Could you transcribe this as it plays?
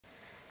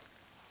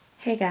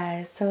Hey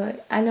guys, so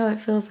I know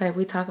it feels like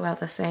we talk about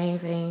the same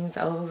things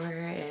over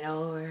and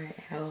over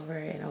and over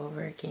and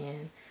over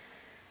again,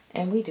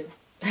 and we do.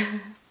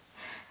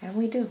 And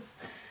we do.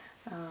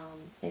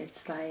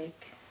 It's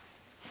like,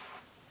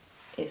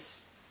 I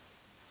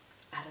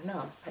don't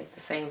know, it's like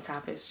the same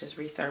topics just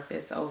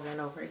resurface over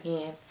and over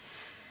again.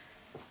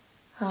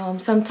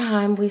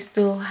 Sometimes we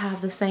still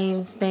have the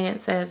same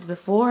stance as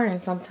before,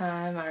 and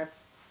sometimes our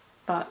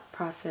thought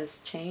process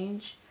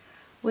change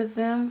with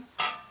them,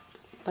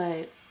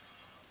 but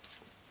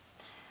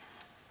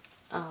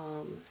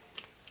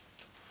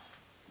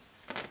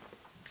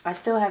I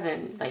still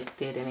haven't like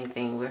did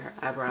anything with her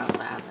eyebrows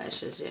or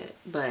eyelashes yet,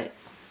 but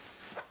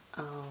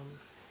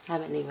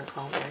haven't even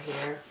combed her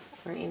hair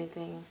or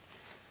anything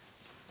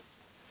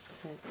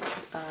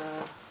since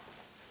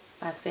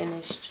I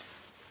finished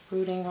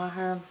rooting on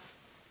her.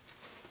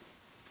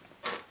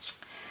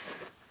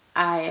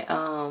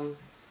 I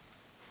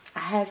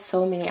had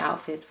so many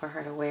outfits for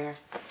her to wear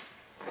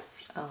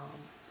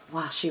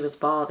while she was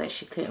bald that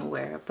she couldn't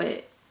wear,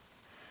 but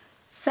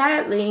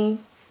sadly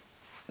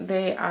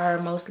they are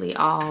mostly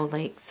all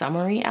like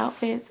summery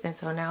outfits, and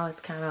so now it's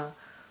kind of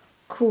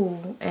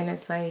cool, and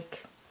it's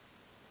like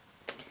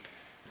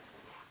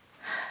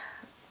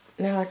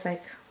now it's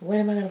like, what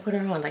am I gonna put her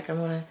on? Like, I'm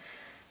gonna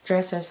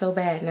dress her so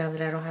bad now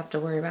that I don't have to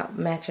worry about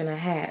matching a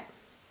hat.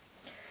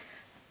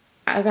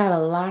 I got a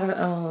lot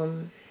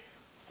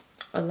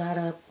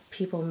of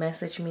people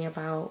message me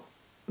about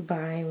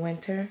buying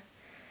winter.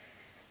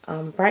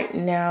 Right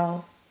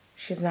now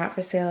she's not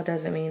for sale.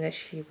 Doesn't mean that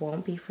she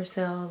won't be for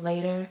sale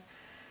later,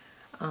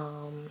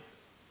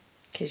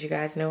 because you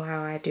guys know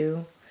how I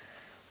do.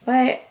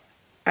 But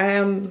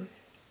I'm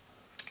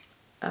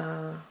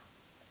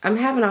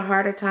having a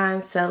harder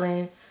time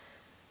selling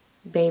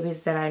babies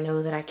that I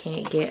know that I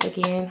can't get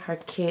again. Her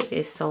kit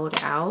is sold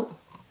out,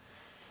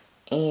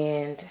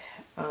 and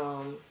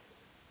I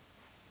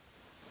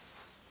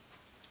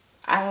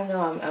don't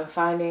know, I'm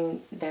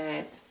finding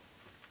that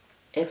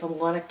if I'm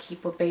going to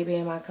keep a baby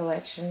in my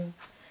collection,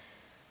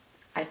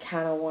 I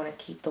kind of want to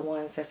keep the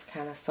ones that's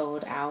kind of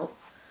sold out,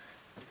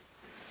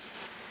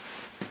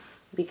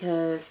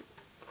 because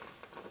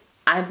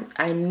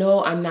I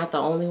know I'm not the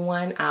only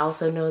one. I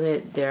also know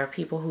that there are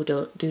people who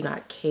do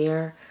not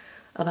care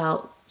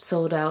about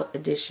sold out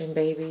edition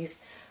babies,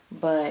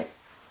 but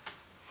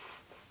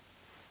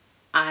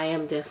I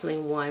am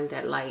definitely one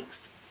that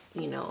likes,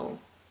 you know,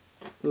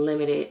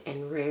 limited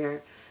and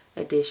rare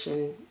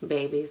edition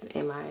babies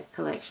in my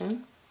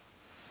collection.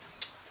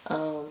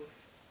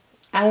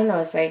 I don't know,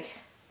 it's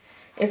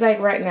like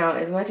right now,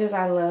 as much as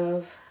I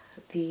love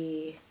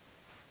the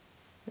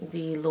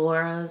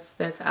Lauras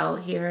that's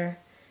out here,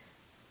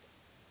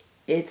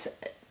 it's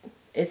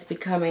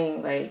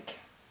becoming like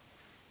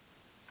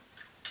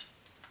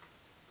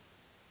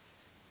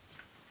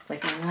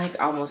I'm like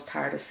almost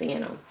tired of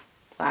seeing them.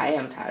 I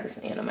am tired of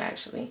seeing them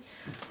actually.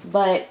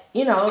 But,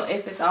 you know,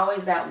 if it's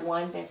always that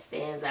one that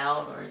stands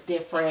out or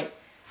different,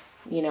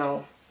 you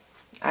know,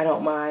 I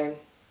don't mind.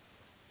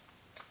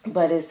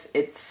 But it's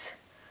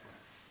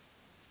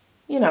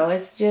you know,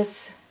 it's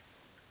just,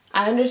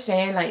 I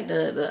understand like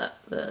the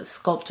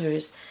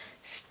sculptors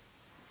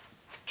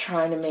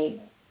trying to make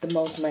the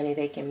most money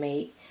they can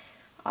make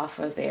off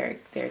of their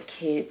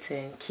kids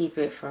and keep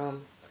it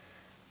from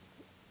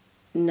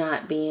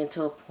not being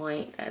to a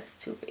point that's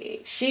too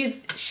big. She's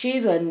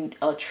a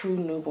true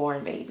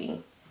newborn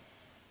baby.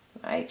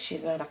 Like,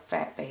 she's not a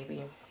fat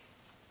baby.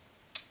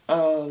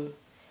 So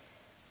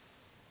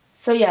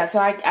yeah, so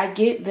I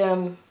get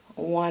them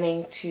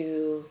wanting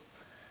to,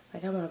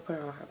 like, I'm gonna put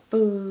her on her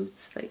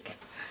boots, like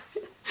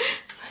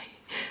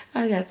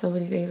I got so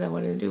many things I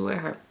want to do with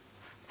her.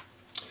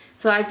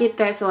 So I get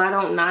that, so I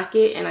don't knock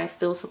it, and I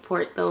still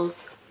support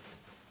those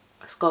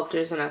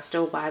sculptors, and I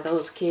still buy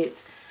those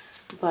kits.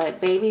 But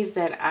babies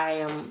that I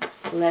am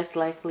less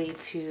likely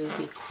to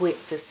be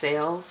quick to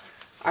sell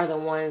are the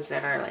ones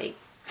that are like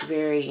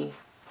very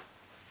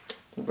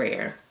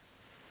rare.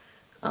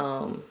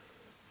 The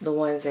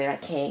ones that I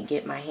can't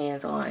get my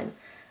hands on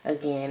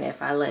again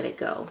if I let it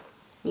go.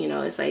 You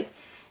know, it's like,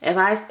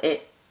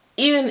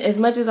 even as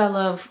much as I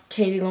love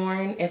Katie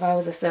Lauren, if I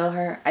was to sell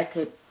her, I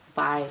could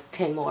buy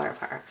 10 more of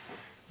her.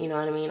 You know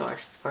what I mean? Or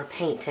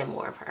paint 10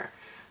 more of her,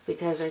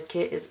 because her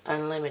kit is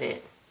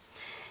unlimited.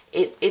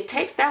 It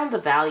takes down the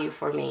value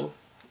for me.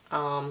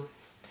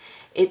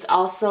 It's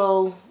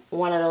also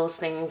one of those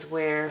things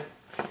where,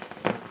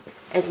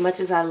 as much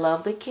as I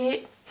love the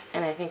kit,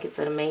 and I think it's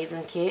an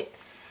amazing kit,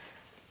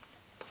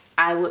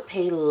 I would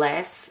pay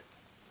less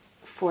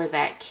for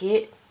that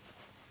kit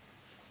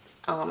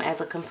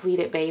as a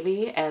completed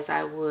baby as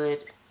I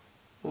would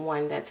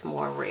one that's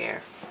more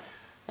rare,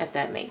 if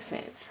that makes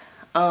sense.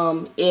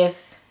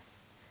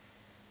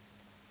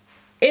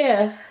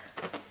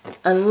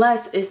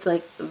 Unless it's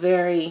like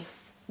the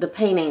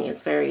painting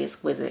is very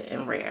exquisite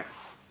and rare.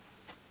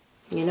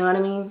 You know what I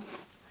mean?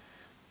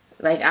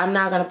 Like, I'm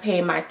not gonna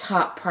pay my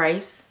top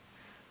price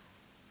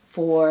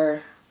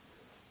for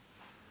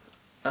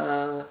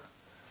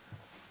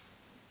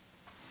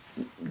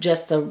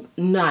just a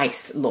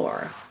nice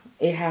Laura.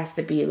 it has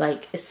to be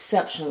like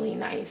exceptionally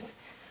nice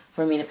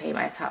for me to pay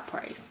my top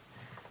price.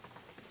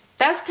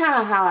 That's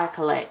kind of how I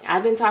collect.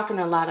 I've been talking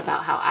a lot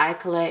about how I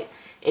collect.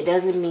 It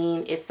doesn't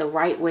mean it's the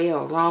right way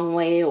or wrong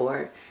way,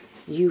 or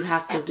you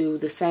have to do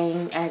the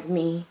same as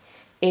me.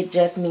 It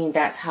just means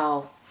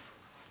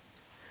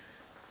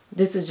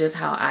this is just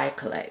how I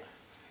collect.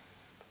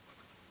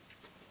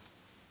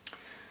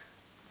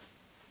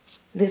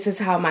 This is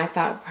how my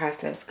thought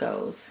process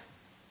goes.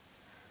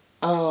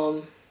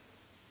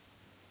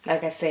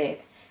 Like I said,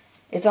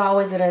 it's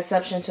always an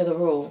exception to the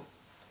rule.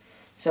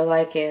 So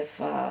like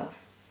if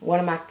one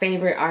of my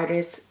favorite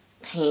artists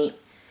paint,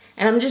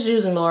 and I'm just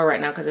using Laura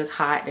right now because it's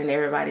hot and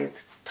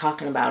everybody's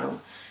talking about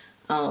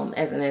them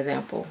as an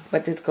example.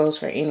 But this goes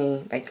for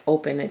any like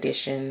open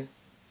edition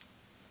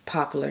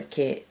popular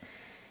kit.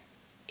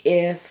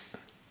 If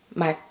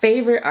my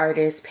favorite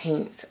artist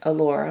paints a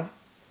Laura,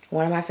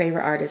 one of my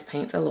favorite artists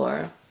paints a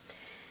Laura,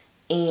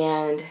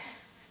 and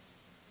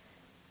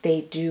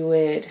they do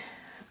it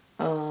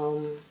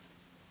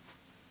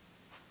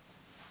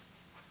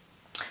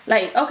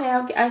like, okay,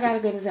 I got a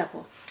good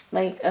example.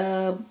 Like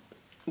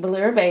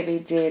Balera Baby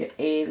did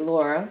a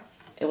Laura.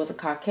 It was a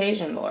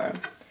Caucasian Laura.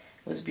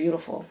 It was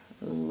beautiful.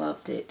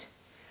 Loved it.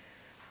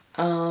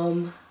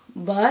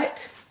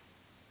 But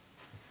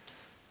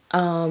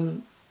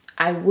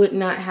I would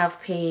not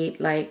have paid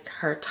like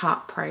her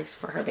top price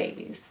for her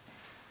babies,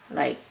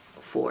 like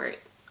for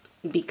it,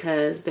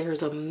 because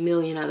there's a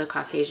million other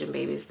Caucasian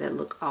babies that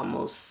look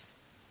almost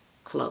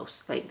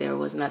close. Like there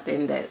was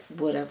nothing that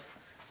would have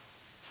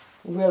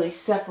really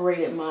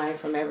separated mine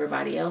from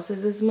everybody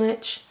else's as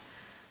much.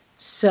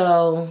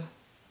 So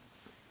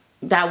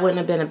that wouldn't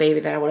have been a baby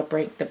that I would have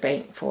break the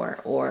bank for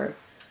or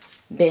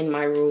bend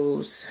my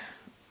rules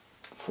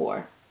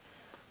for.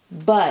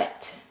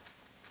 But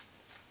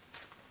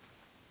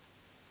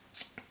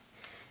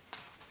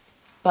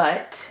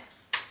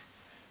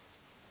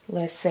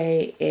let's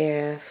say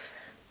if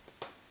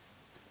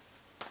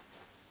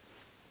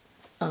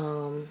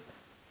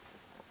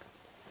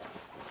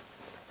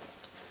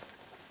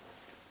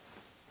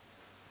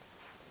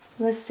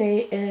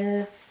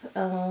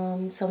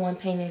someone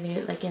painted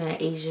it like in an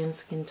Asian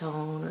skin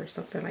tone or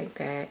something like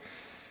that,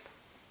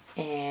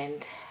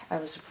 and I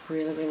was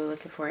really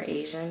looking for an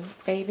Asian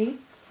baby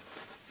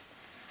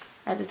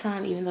at the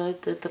time, even though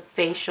the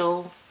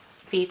facial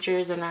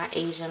features are not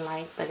Asian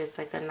like, but it's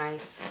like a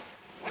nice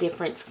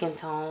different skin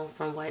tone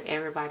from what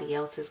everybody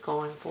else is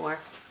going for,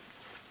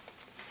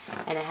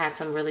 and it had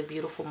some really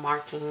beautiful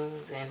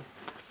markings and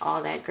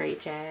all that great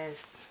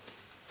jazz.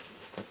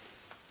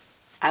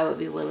 I would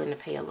be willing to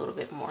pay a little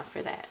bit more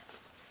for that.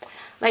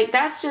 Like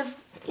that's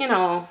just, you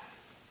know,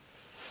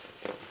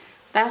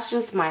 that's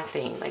just my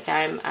thing. Like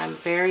I'm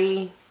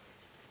very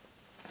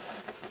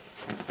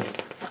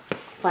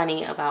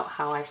funny about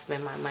how I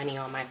spend my money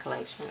on my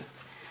collection.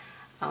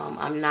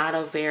 I'm not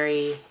a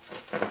very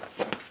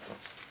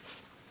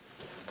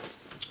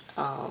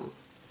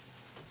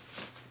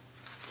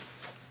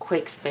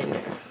quick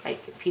spender.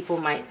 Like people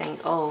might think,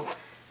 oh,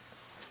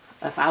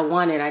 if I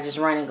want it, I just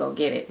run and go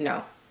get it.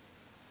 No,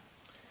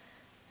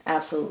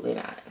 absolutely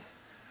not.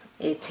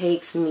 It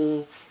takes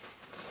me,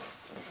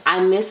 I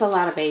miss a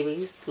lot of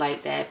babies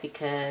like that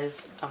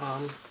because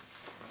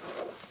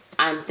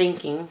I'm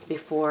thinking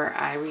before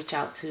I reach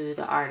out to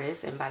the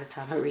artist, and by the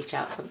time I reach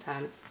out,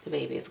 sometimes the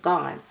baby is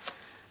gone.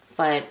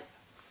 But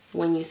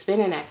when you're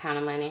spending that kind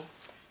of money,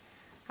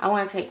 I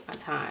want to take my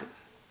time.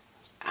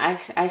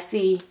 I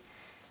see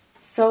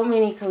so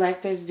many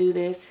collectors do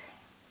this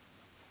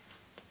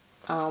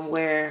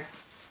where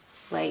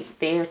like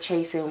they're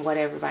chasing what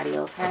everybody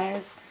else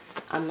has.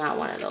 I'm not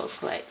one of those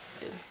collectors.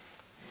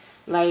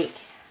 Like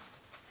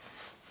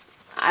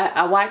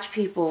I watch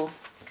people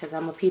because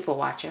I'm a people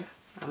watcher.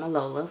 I'm a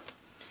Lola.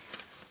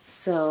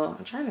 So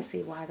I'm trying to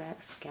see why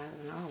that's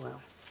gathering. Oh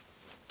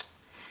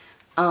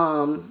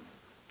well.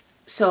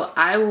 So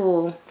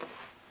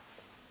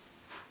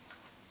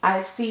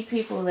I see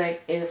people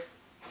like if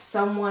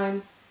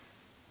someone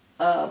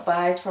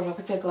buys from a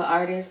particular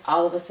artist,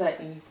 all of a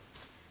sudden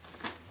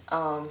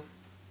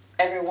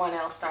everyone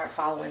else start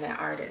following that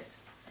artist,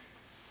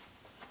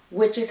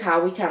 which is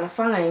how we kind of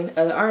find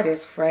other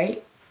artists,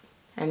 right?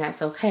 And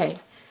that's okay.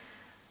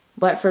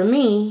 But for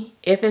me,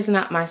 if it's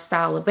not my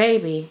style of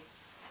baby,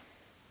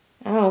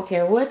 I don't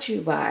care what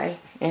you buy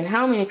and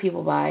how many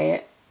people buy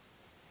it.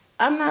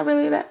 I'm not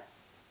really that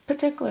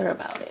particular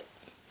about it.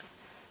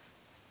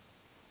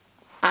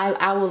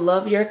 I will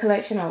love your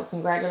collection. I will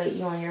congratulate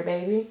you on your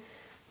baby.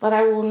 But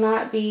I will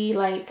not be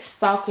like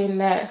stalking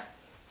that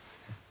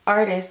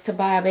artist to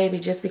buy a baby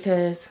just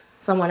because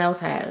someone else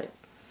had it.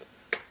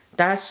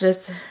 That's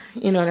just,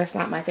 you know, that's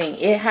not my thing.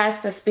 It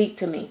has to speak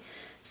to me.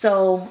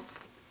 So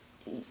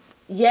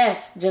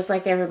yes, just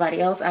like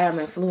everybody else, I am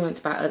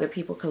influenced by other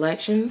people's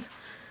collections.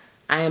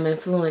 I am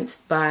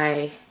influenced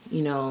by,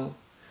 you know,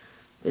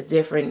 the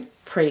different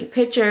pretty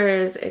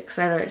pictures,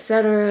 etc.,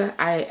 etc.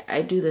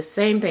 I do the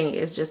same thing.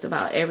 It's just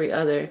about every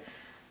other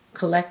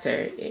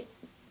collector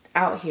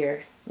out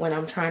here when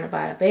I'm trying to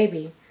buy a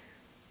baby.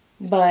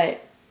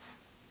 But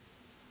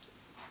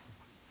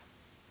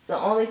The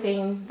only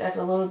thing that's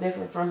a little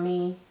different from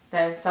me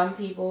than some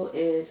people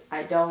is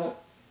I don't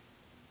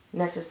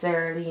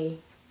necessarily,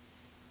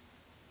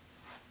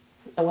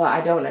 well,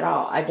 I don't at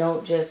all. I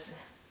don't just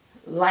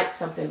like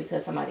something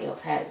because somebody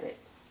else has it,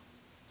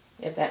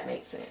 if that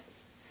makes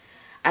sense.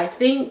 I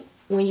think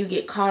when you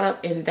get caught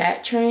up in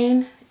that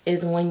trend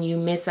is when you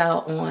miss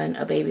out on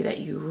a baby that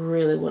you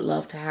really would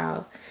love to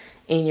have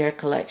in your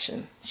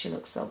collection. She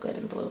looks so good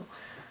in blue.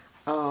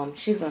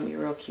 She's gonna be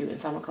real cute in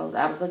summer clothes.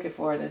 I was looking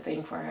for the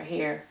thing for her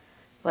hair,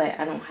 but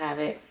I don't have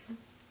it,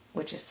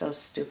 which is so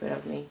stupid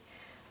of me,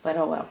 but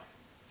oh well.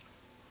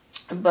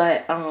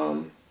 But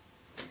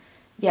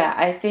yeah,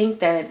 I think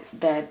that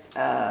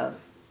I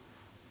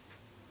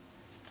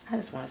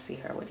just want to see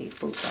her with these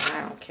boots on.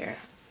 I don't care.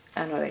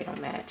 I know they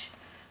don't match.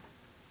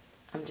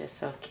 I'm just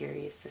so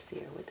curious to see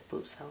her with the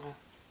boots on.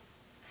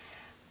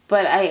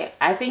 But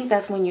I think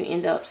that's when you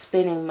end up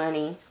spending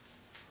money.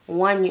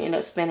 One, you end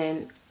up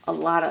spending a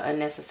lot of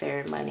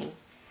unnecessary money.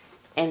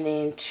 And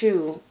then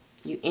two,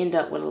 you end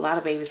up with a lot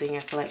of babies in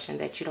your collection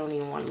that you don't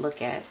even want to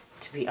look at,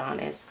 to be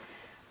honest.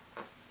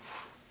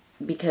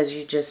 Because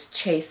you're just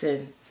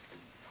chasing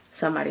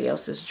somebody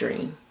else's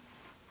dream.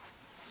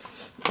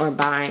 Or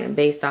buying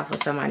based off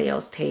of somebody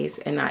else's taste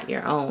and not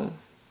your own.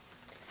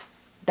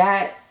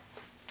 That,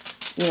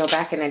 you know,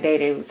 back in the day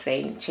they would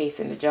say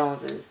chasing the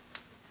Joneses.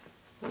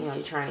 You know,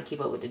 you're trying to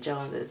keep up with the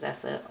Joneses.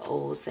 That's an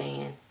old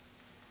saying.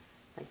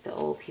 Like the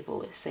old people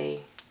would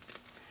say.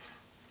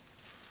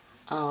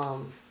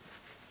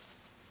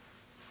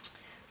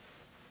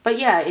 But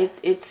yeah,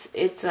 it's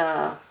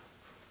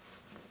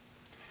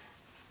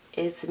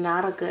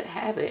not a good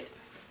habit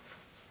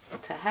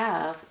to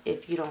have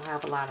if you don't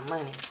have a lot of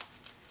money.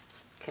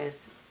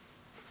 Because,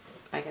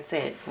 like I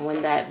said,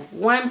 when that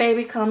one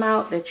baby come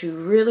out that you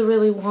really,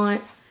 really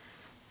want,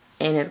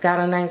 and it's got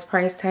a nice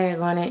price tag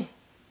on it,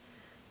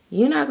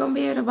 you're not going to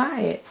be able to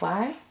buy it.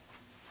 Why?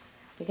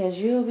 Because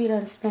you'll be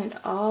done spent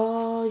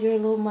all your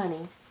little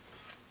money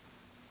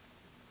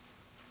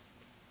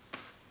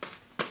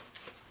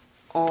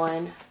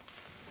on...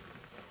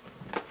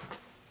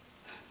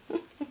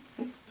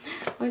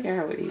 Look at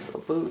her with these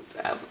little boots.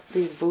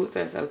 These boots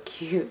are so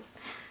cute.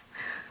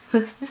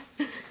 Look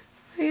at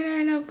her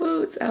in her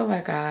boots. Oh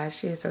my gosh,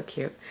 she is so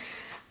cute.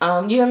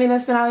 You don't mean to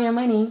spend all your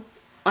money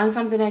on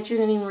something that you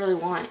didn't even really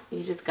want.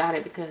 You just got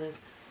it because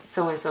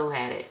so-and-so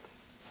had it.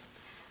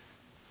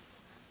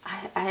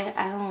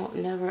 I don't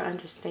never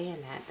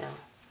understand that though.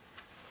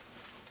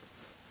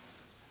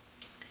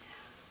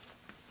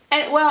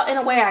 And well, in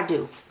a way I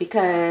do,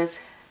 because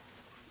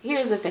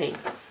here's the thing.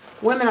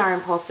 Women are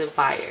impulsive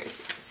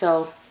buyers.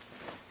 So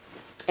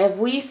if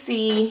we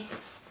see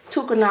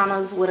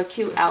Tucananas with a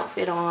cute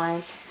outfit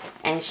on,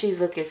 and she's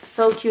looking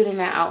so cute in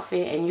that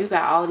outfit, and you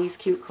got all these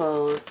cute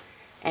clothes,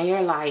 and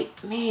you're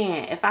like,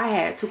 man, if I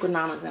had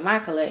Tucananas in my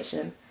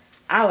collection,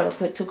 I would have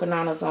put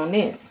Tucananas on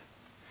this.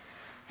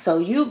 So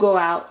you go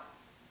out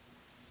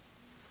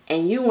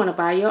and you want to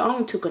buy your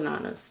own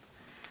Tucananas.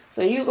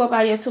 So you go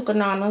buy your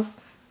Tucananas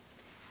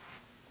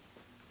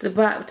to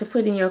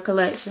put in your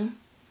collection.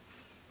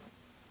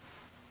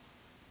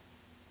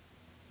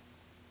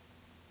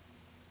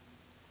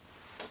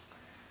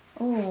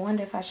 Oh, I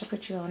wonder if I should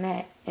put you on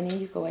that. And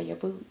then you can wear your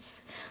boots.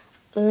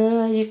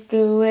 You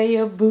can wear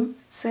your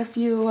boots if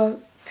you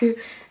want to.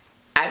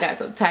 I got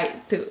some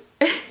tights too.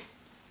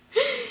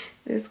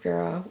 This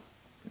girl.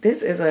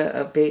 This is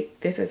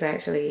this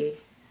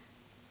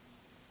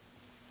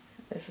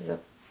is a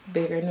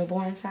bigger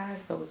newborn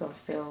size, but we're gonna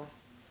still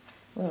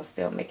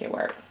make it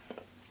work.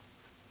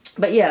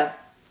 But yeah,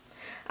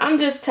 I'm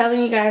just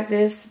telling you guys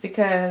this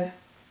because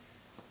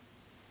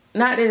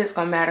not that it's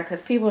gonna matter,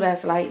 because people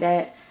that's like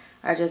that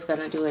are just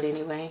gonna do it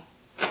anyway.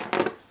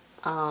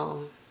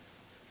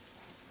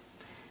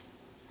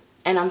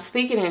 And I'm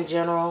speaking in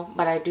general,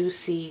 but I do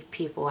see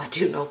people, I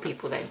do know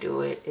people that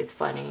do it. It's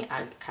funny,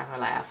 I kind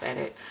of laugh at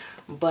it.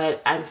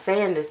 But I'm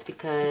saying this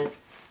because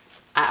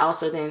I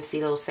also then see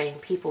those same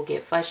people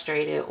get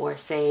frustrated or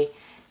say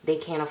they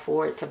can't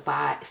afford to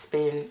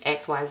spend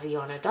XYZ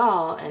on a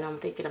doll. And I'm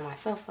thinking to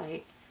myself,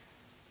 like,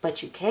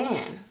 but you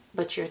can.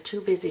 But you're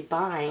too busy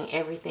buying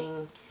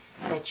everything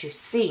that you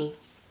see,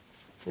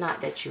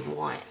 not that you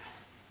want.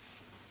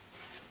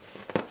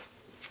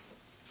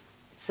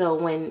 So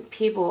when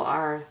people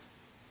are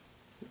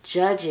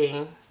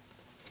judging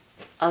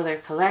other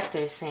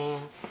collectors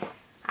saying,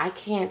 I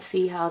can't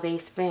see how they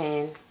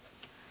spend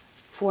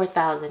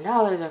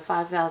 $4,000 or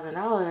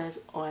 $5,000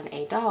 on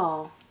a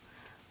doll.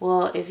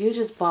 Well, if you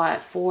just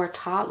bought 4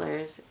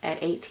 toddlers at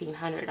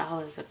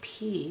 $1,800 a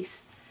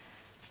piece,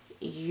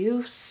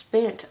 you've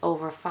spent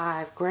over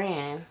 $5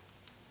 grand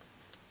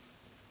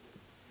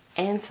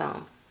and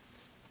some.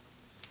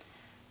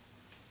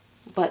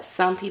 But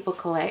some people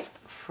collect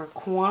for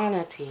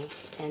quantity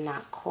and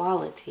not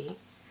quality,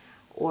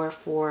 or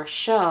for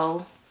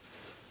show,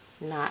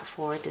 not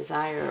for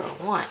desire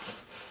or want.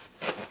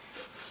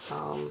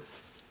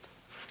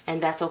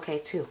 And that's okay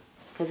too,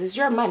 because it's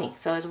your money,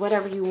 so it's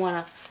whatever you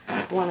wanna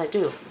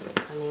do.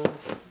 I mean,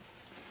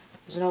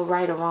 there's no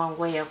right or wrong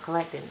way of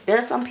collecting. There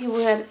are some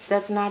people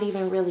that's not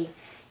even really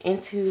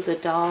into the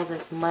dolls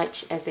as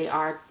much as they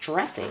are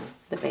dressing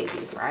the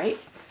babies, right?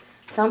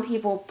 Some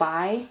people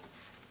buy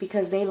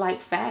because they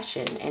like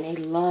fashion and they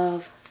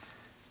love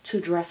to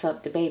dress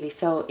up the baby.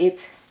 So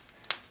it's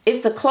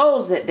the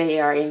clothes that they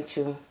are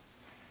into,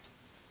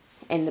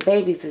 and the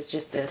babies is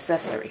just the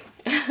accessory.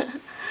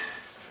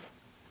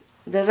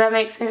 Does that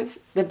make sense?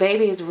 The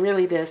baby is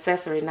really the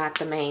accessory, not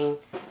the main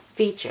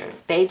feature.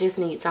 They just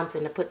need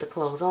something to put the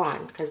clothes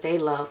on because they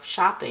love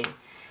shopping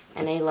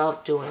and they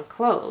love doing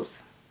clothes.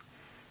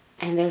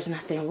 And there's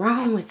nothing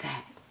wrong with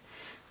that,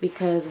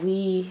 because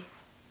we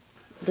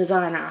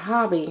design our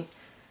hobby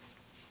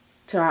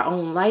to our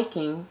own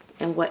liking,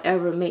 and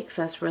whatever makes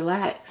us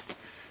relaxed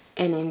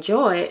and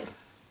enjoy it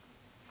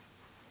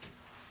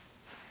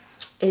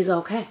is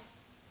okay.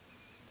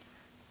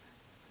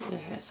 Your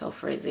hair's so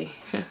frizzy.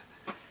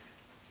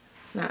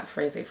 Not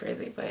frizzy,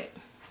 but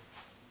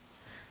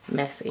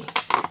messy.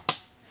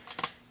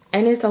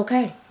 And it's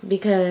okay,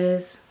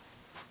 because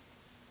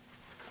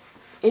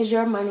it's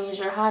your money, it's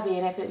your hobby,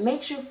 and if it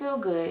makes you feel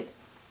good,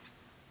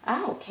 I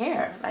don't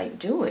care. Like,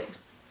 do it.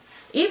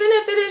 Even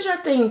if it is your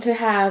thing to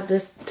have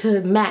this,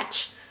 to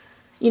match,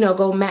 you know,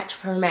 go match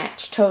per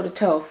match, toe to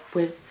toe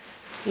with,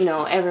 you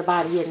know,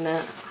 everybody in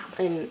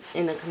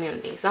the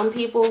community. Some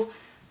people,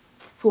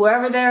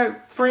 whoever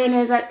their friend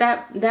is at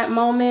that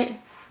moment,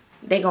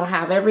 they gonna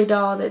have every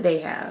doll that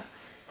they have.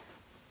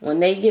 When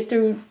they get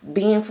through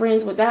being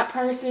friends with that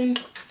person,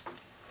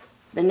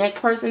 the next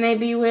person they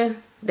be with,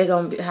 they're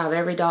gonna have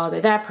every doll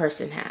that that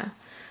person have.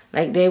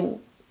 Like, they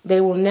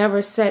will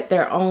never set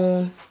their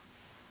own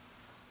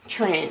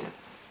trend,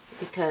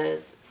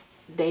 because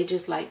they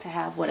just like to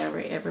have whatever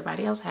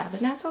everybody else have,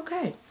 and that's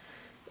okay,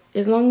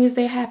 as long as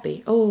they're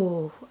happy.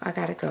 Oh, I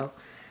gotta go.